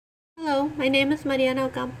my name is Mariana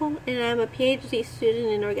Ocampo, and I am a PhD student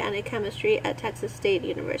in organic chemistry at Texas State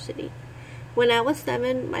University. When I was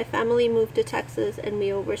 7, my family moved to Texas and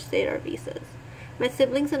we overstayed our visas. My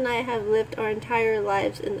siblings and I have lived our entire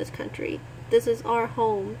lives in this country. This is our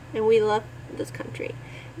home, and we love this country.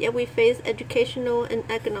 Yet we face educational and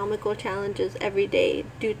economical challenges every day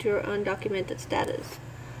due to our undocumented status.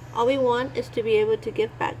 All we want is to be able to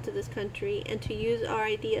give back to this country and to use our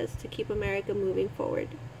ideas to keep America moving forward.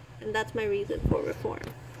 And that's my reason for reform.